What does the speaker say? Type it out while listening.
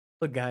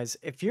Look, guys,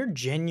 if you're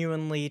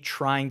genuinely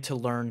trying to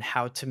learn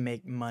how to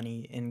make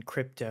money in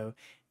crypto,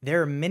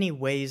 there are many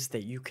ways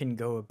that you can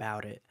go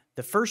about it.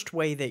 The first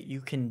way that you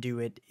can do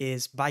it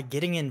is by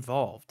getting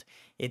involved.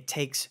 It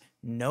takes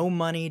no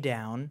money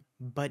down,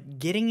 but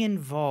getting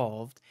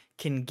involved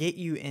can get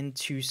you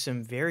into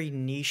some very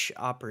niche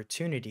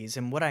opportunities.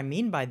 And what I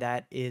mean by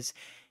that is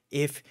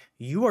if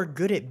you are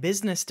good at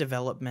business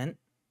development,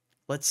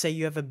 let's say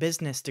you have a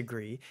business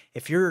degree.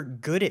 If you're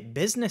good at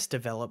business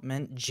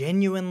development,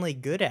 genuinely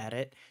good at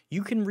it,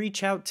 you can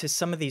reach out to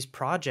some of these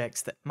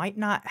projects that might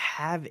not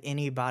have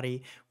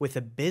anybody with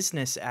a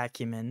business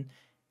acumen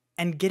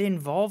and get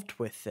involved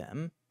with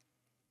them.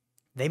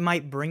 They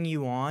might bring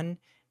you on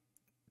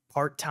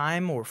part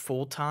time or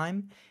full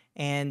time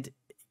and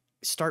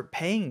start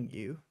paying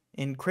you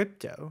in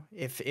crypto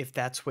if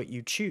that's what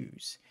you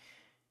choose.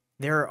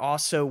 There are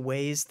also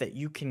ways that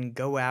you can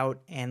go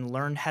out and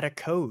learn how to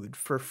code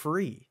for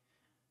free.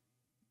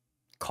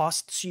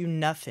 Costs you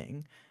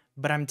nothing,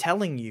 but I'm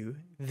telling you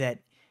that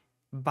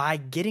by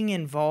getting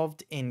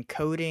involved in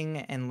coding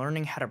and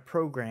learning how to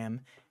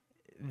program,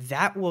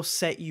 that will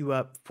set you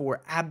up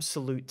for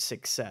absolute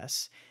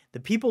success. The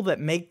people that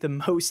make the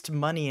most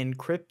money in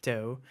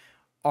crypto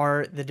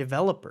are the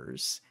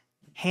developers,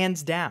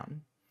 hands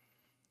down.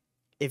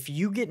 If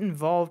you get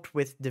involved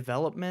with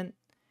development,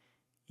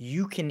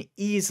 you can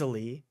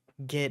easily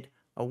get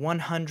a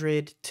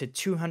 $100 to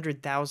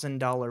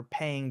 $200,000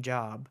 paying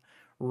job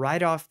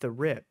right off the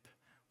rip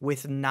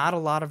with not a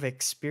lot of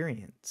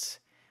experience.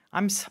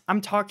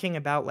 I'm talking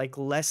about like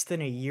less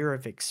than a year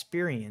of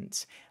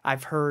experience.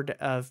 I've heard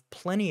of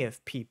plenty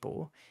of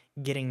people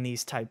getting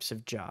these types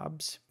of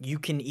jobs. You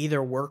can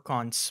either work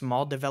on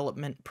small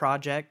development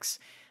projects,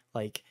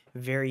 like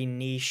very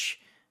niche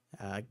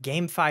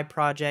GameFi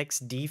projects,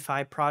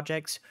 DeFi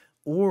projects,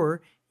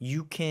 or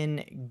you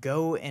can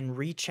go and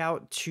reach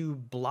out to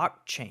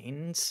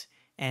blockchains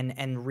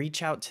and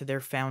reach out to their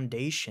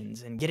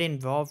foundations and get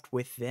involved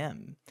with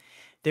them.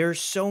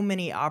 There's so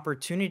many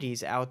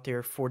opportunities out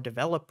there for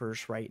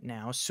developers right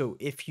now. So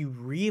if you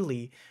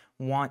really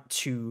want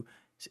to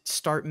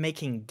start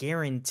making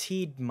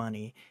guaranteed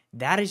money,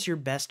 that is your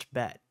best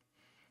bet.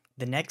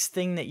 The next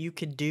thing that you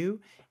could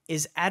do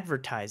is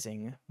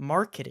advertising,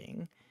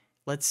 marketing.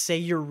 Let's say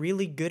you're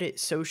really good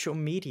at social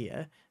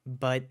media,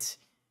 but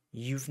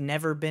you've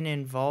never been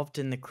involved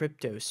in the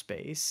crypto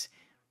space.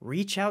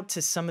 Reach out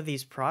to some of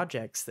these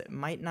projects that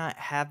might not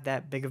have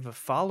that big of a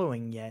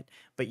following yet,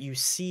 but you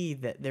see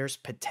that there's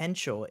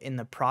potential in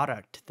the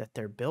product that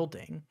they're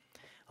building.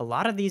 A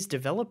lot of these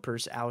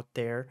developers out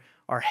there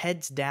are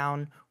heads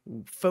down,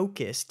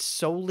 focused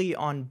solely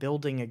on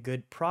building a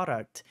good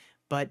product,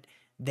 but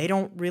they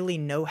don't really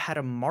know how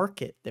to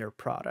market their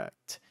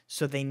product.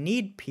 So they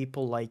need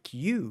people like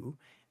you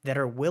that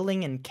are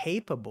willing and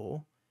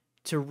capable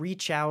to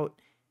reach out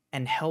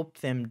and help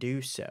them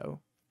do so.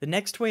 The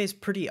next way is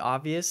pretty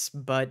obvious,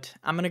 but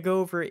I'm going to go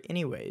over it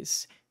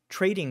anyways.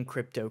 Trading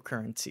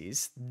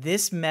cryptocurrencies.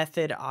 This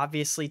method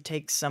obviously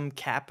takes some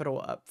capital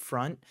up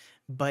front,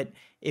 but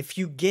if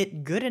you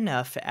get good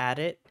enough at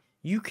it,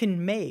 you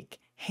can make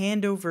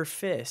hand over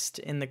fist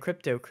in the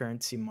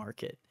cryptocurrency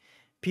market.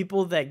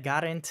 People that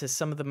got into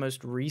some of the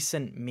most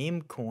recent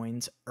meme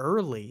coins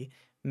early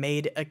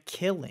made a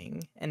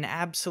killing, an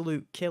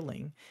absolute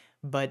killing,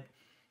 but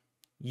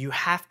you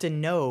have to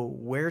know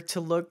where to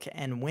look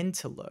and when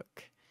to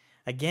look.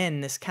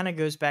 Again, this kind of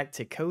goes back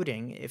to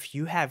coding. If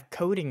you have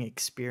coding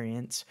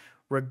experience,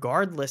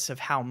 regardless of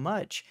how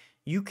much,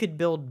 you could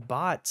build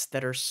bots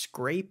that are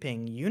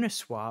scraping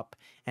Uniswap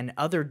and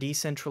other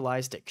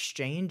decentralized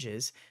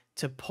exchanges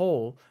to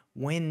pull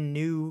when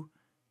new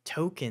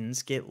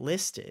tokens get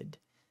listed.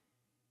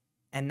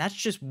 And that's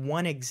just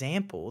one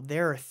example.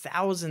 There are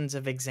thousands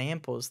of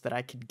examples that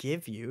I could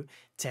give you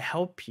to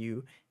help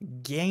you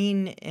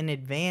gain an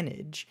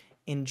advantage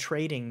in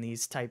trading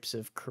these types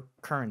of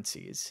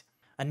currencies.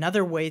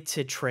 Another way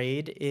to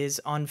trade is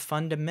on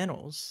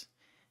fundamentals.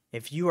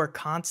 If you are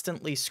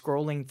constantly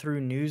scrolling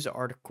through news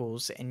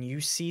articles and you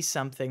see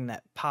something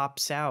that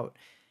pops out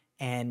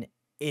and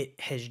it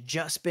has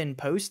just been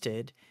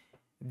posted,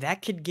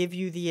 that could give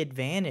you the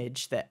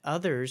advantage that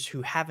others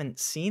who haven't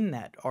seen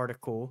that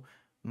article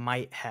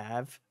might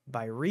have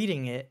by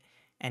reading it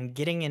and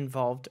getting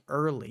involved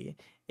early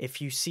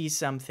if you see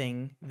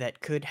something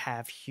that could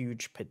have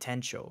huge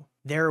potential.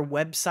 There are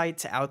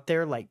websites out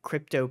there like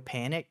Crypto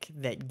Panic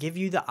that give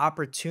you the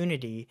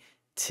opportunity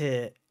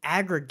to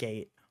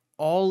aggregate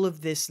all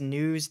of this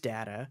news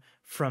data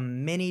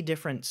from many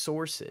different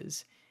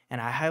sources, and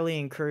I highly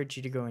encourage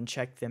you to go and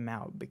check them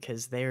out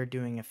because they are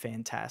doing a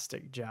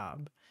fantastic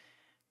job.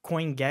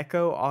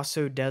 CoinGecko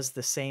also does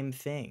the same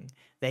thing.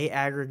 They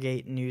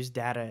aggregate news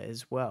data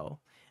as well.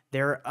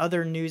 There are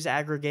other news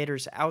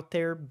aggregators out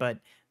there, but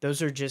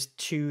those are just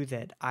two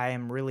that I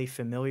am really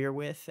familiar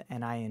with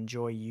and I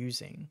enjoy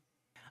using.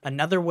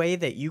 Another way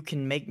that you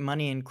can make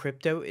money in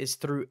crypto is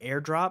through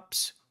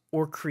airdrops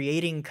or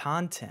creating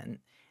content.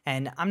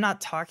 And I'm not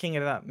talking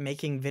about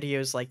making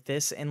videos like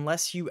this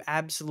unless you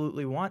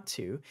absolutely want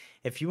to.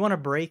 If you want to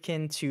break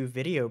into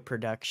video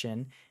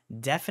production,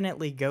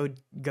 definitely go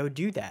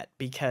do that,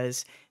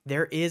 because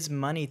there is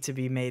money to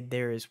be made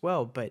there as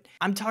well. But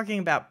I'm talking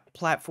about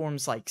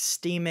platforms like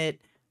Steemit,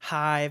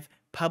 Hive,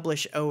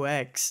 Publish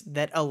OX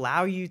that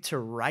allow you to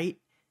write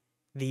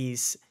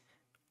these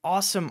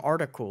awesome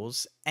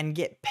articles and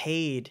get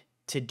paid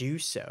to do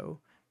so,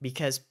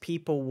 because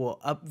people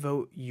will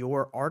upvote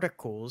your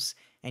articles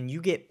and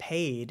you get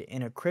paid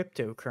in a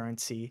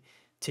cryptocurrency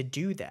to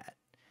do that.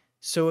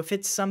 So if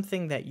it's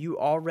something that you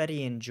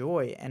already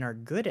enjoy and are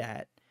good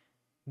at,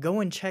 go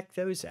and check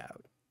those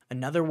out.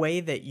 Another way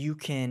that you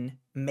can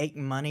make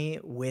money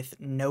with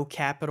no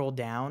capital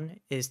down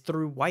is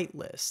through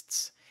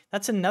whitelists.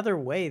 That's another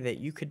way that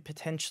you could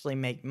potentially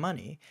make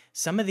money.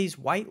 Some of these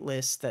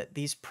whitelists that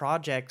these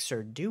projects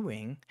are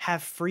doing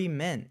have free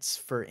mints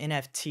for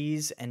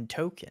NFTs and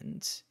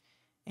tokens.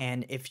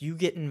 And if you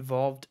get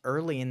involved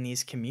early in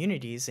these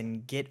communities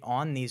and get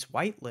on these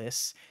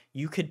whitelists,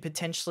 you could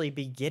potentially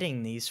be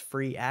getting these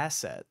free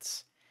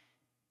assets.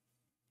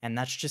 And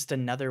that's just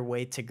another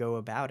way to go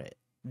about it.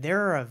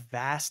 There are a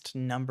vast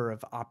number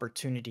of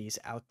opportunities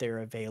out there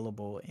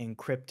available in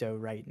crypto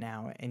right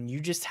now, and you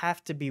just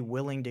have to be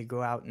willing to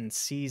go out and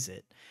seize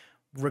it.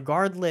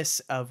 Regardless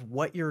of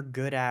what you're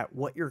good at,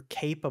 what you're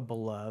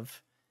capable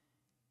of,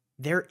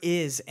 there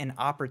is an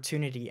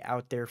opportunity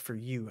out there for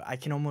you. I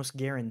can almost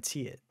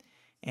guarantee it.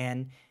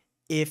 And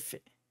if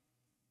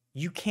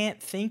you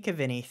can't think of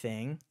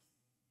anything,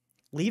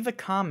 leave a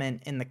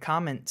comment in the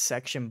comment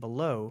section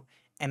below,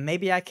 and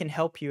maybe I can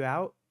help you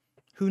out.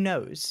 Who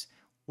knows?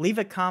 Leave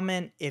a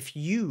comment if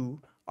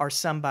you are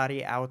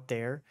somebody out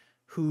there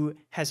who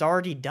has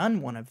already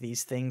done one of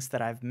these things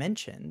that I've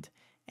mentioned,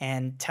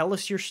 and tell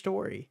us your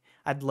story.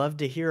 I'd love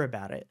to hear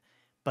about it.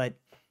 But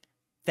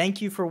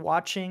thank you for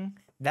watching.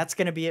 That's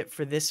going to be it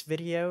for this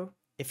video.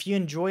 If you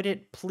enjoyed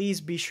it,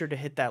 please be sure to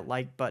hit that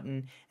like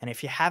button. And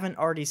if you haven't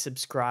already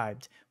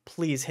subscribed,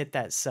 please hit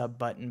that sub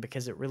button,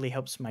 because it really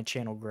helps my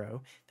channel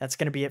grow. That's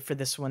going to be it for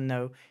this one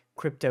though.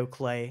 Crypto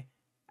Clay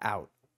out.